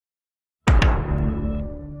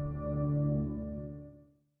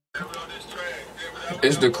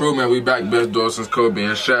It's the crew, man. We back. Best duo since Kobe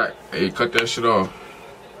and Shaq. Hey, cut that shit off.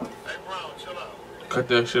 Cut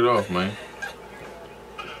that shit off, man.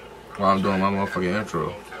 While I'm doing my motherfucking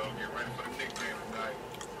intro.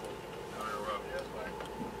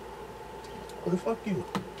 What the fuck you?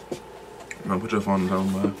 Man, put your phone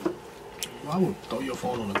down, man. Well, I would throw your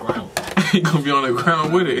phone on the ground. You gonna be on the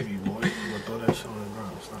ground with it. Boy, you throw that shit on the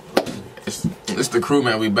ground. Stop playing. It's the crew,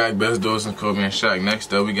 man. We back. Best duo since Kobe and Shaq.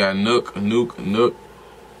 Next up, we got Nook. Nuke.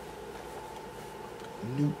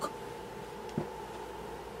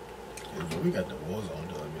 Yeah, we got the Warzone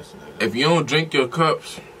done yesterday. If you don't drink your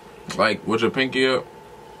cups, like with your pinky up,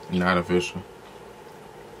 you're not official.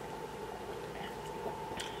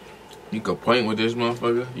 You could point with this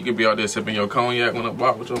motherfucker. You could be out there sipping your cognac on the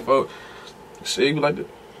block with your folks. See, you like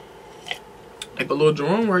a little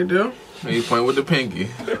Jerome right there. And you point with the pinky.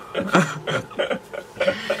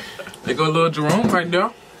 They go a little Jerome right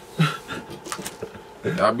there.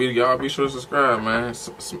 Y'all be sure to subscribe, man.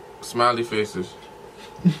 Smiley faces.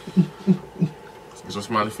 It's a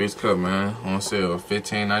smiley face cup, man. On sale,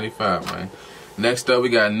 $15.95, man. Next up, we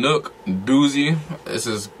got Nook Doozie. This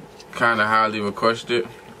is kind of highly requested.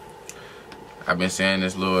 I've been saying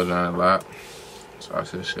this Lord John a lot. So I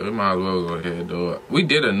said, shit, we might as well go ahead and do it. We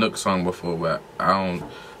did a Nook song before, but I don't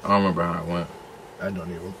remember how it went. I don't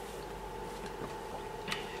even.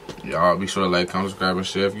 Y'all be sure to like, comment, subscribe, and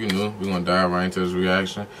share if you new. We're gonna dive right into this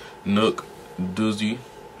reaction. Nook Doozie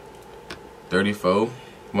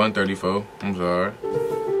 134. I'm sorry.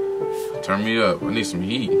 Turn me up. I need some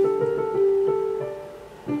heat.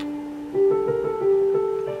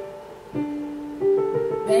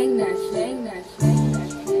 Bang that shit.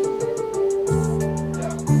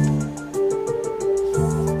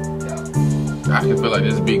 I can feel like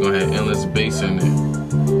this beat gonna have endless bass in it.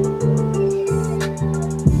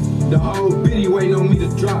 The whole bitty waiting on me to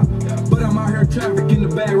drop, but I'm out here trafficking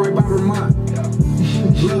the bag right by Vermont.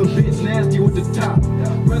 Little bitch nasty with the top.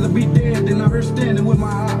 Rather be dead than out here standing with my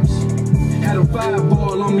ops. Had a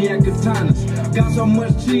fireball on me at Katanas. Got so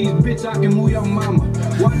much cheese, bitch, I can move your mama.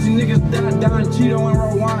 Watching niggas die, dying Cheeto in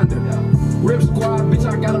Rwanda. Rip squad, bitch,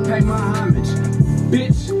 I gotta pay my homage.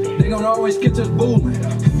 Bitch, they gonna always get us booling.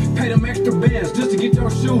 Pay them extra bands just to get your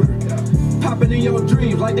shooter. Popping in your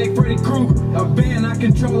dreams like they Freddy Krueger. A band, I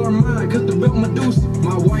control her mind, cause the belt Medusa.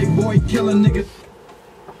 My white boy killing niggas.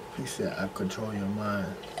 He said, I control your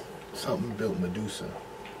mind. Something built Medusa.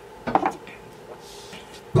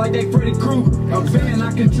 Like they Freddy Krueger. A band,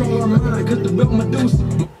 I control her mind, cause the belt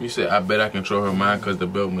Medusa. You said, I bet I control her mind cause the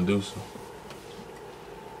belt Medusa.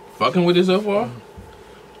 Fucking with this so far?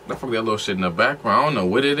 I fuck that little shit in the background. I don't know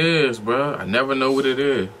what it is, bro. I never know what it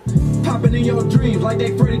is. Popping in your dreams like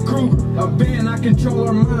they Freddy Krueger. A band, I control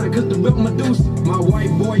her mind, cause the belt Medusa. My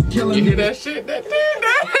white boy killing. You hear that shit? That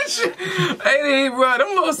shit. Hey, bro, them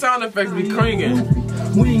little sound effects be cranking.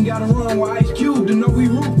 We ain't gotta run with Ice Cube to know we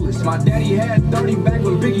ruthless. My daddy had 30 back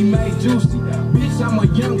when Biggie made Juicy. Bitch, I'm a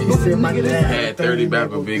young black nigga that had 30 back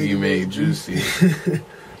when Biggie made Juicy.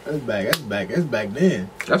 That's back then.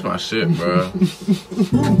 That's my shit, bro.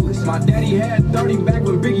 Ruthless. My daddy had 30 back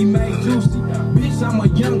when Biggie made Juicy. Bitch, I'm a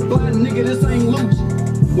young black nigga, this ain't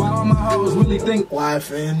Lucci. While all my hoes really think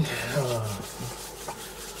Laughing.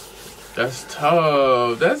 That's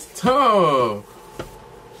tough. That's tough.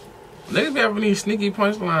 Niggas be having these sneaky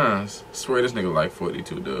punchlines. I swear this nigga like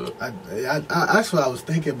 42, dude. That's what I was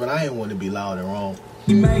thinking, but I didn't want to be loud and wrong.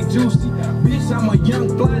 he made Juicy. Bitch, I'm a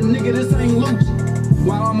young black nigga, this ain't Lucci.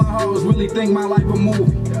 While all my hoes really think my life a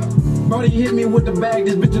movie. Brody hit me with the bag,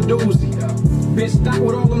 this bitch a doozy. Bitch, stop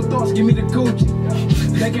with all them thoughts, give me the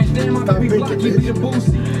coochie. They can't stand my baby block, give me the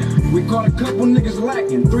boosie. We caught a couple niggas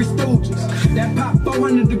lacking, 3 stooges. That pop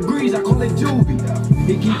 400 degrees, I call it juvie.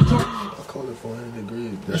 He keep talking. I call it 400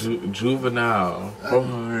 degrees. Juvenile.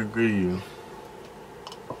 400 degrees.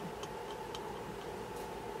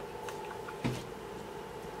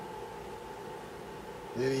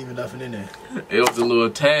 There ain't even nothing in there. It was a little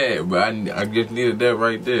tad, but I just needed that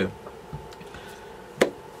right there.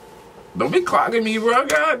 Don't be clocking me, bro.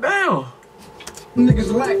 Goddamn.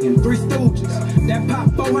 Niggas lacking, 3 stooges. That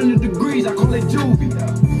pop 400 degrees, I call it juvie.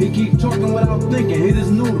 He keep talking without thinking, hit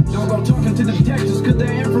his noodles. Don't go talking to the Texas, cause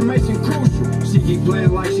their information crucial. She keep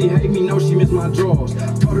playing like she hate me, know she miss my drawers.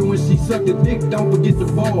 Told her when she sucked the dick, don't forget the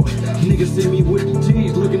balls. Niggas send me with the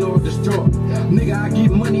G's, looking all distraught. Nigga, I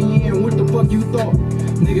get money in, what the fuck you thought?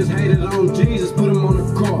 Niggas hated on Jesus, put him on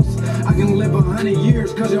the cross. I can live 100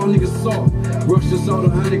 years, cause y'all niggas saw. Rush just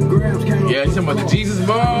sold 100 grams, came Yeah, you talking about the Jesus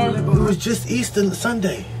bar? It was just Easter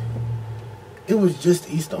Sunday. It was just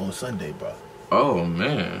Easter on Sunday, bro. Oh,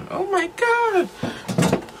 man. Oh, my God.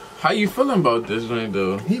 How you feeling about this joint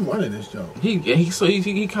though? He running this joint.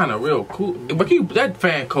 He kind of real cool, but that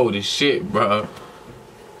fan cold as shit, bro.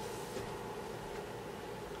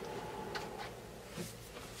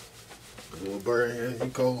 Little bird here, he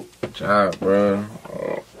cold. Job, bro.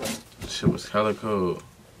 Oh, shit was hella cold.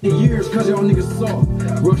 Years cause y'all niggas saw.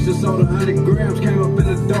 Rushed us all 100 grams, came up in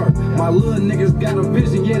the dark. My little niggas got a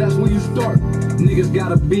vision, yeah, that's where you start. Niggas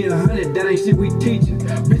gotta be 100, that ain't shit we teaching.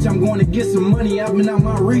 Bitch, I'm going to get some money, I've been out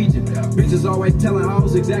my region. Bitches always telling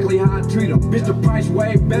hoes exactly how I treat them. Bitch, the price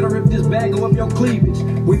way better if this bag go up your cleavage.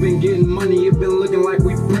 We been getting money, it been looking like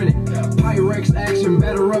we printed. Pyrex action,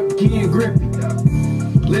 batter up, Ken Griffey.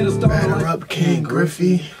 Let us start Batter up, King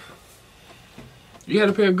Griffey. You had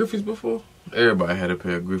a pair of Griffies before? Everybody had a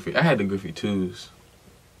pair of Griffey. I had the Griffey 2s.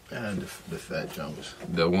 I had the fat jumpers.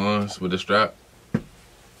 The ones with the strap. I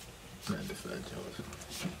had the fat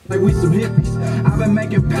jumpers. Like we some hippies. I've been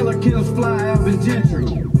making pelicans fly out in gentry.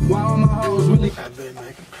 While all my hoes really I've been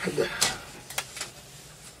making.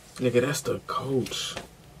 Nigga, that's the coach.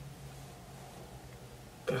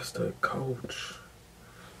 That's the coach.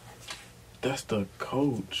 That's the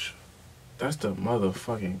coach. That's the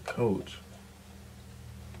motherfucking coach.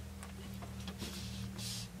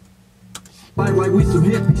 Like we some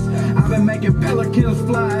hippies. I've been making pelicans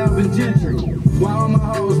fly out in gentry. While all my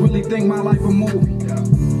hoes really think my life a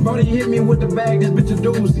movie. Brody hit me with the bag, this bitch a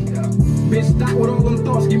doozy. Bitch, stop with all them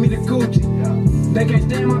thoughts, give me the coochie. They can't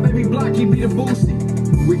stand my baby block, he be the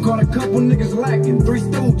Boosie. We caught a couple niggas lacking, 3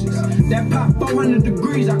 stooges. That pop 400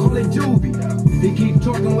 degrees, I call it juvie. He keep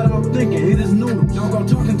talking without thinking, hit his noodles. Don't go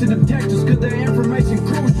talking to detectives, cause their information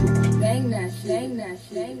crucial. Bang that, bang that,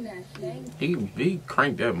 bang that, bang that. He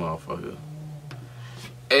cranked that motherfucker.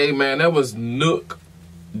 Hey man, that was Nook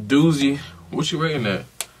Doozie. What you rating that?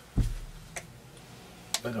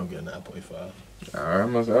 I don't get 9.5. Alright,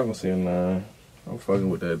 I'm gonna say a 9. I'm fucking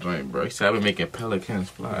with that joint, bro. He said I've been making pelicans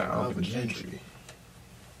fly. Alvin Gentry.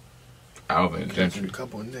 Alvin Gentry. A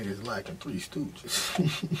couple of niggas lacking 3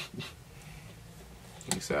 stooges.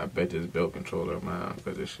 He said I bet this belt controller of mine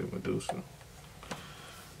because this shit Medusa.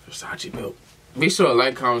 Versace belt. Be sure to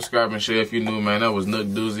like, comment, subscribe, and share if you new, man. That was Nook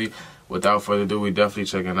Doozie. Without further ado, we definitely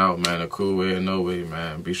checking out, man. A cool way and no way,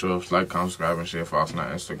 man. Be sure to like, comment, subscribe, and share. Follow us on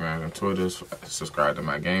our Instagram and Twitter. Subscribe to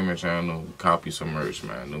my gaming channel. Copy some merch,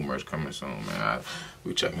 man. New merch coming soon, man.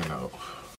 We checking out.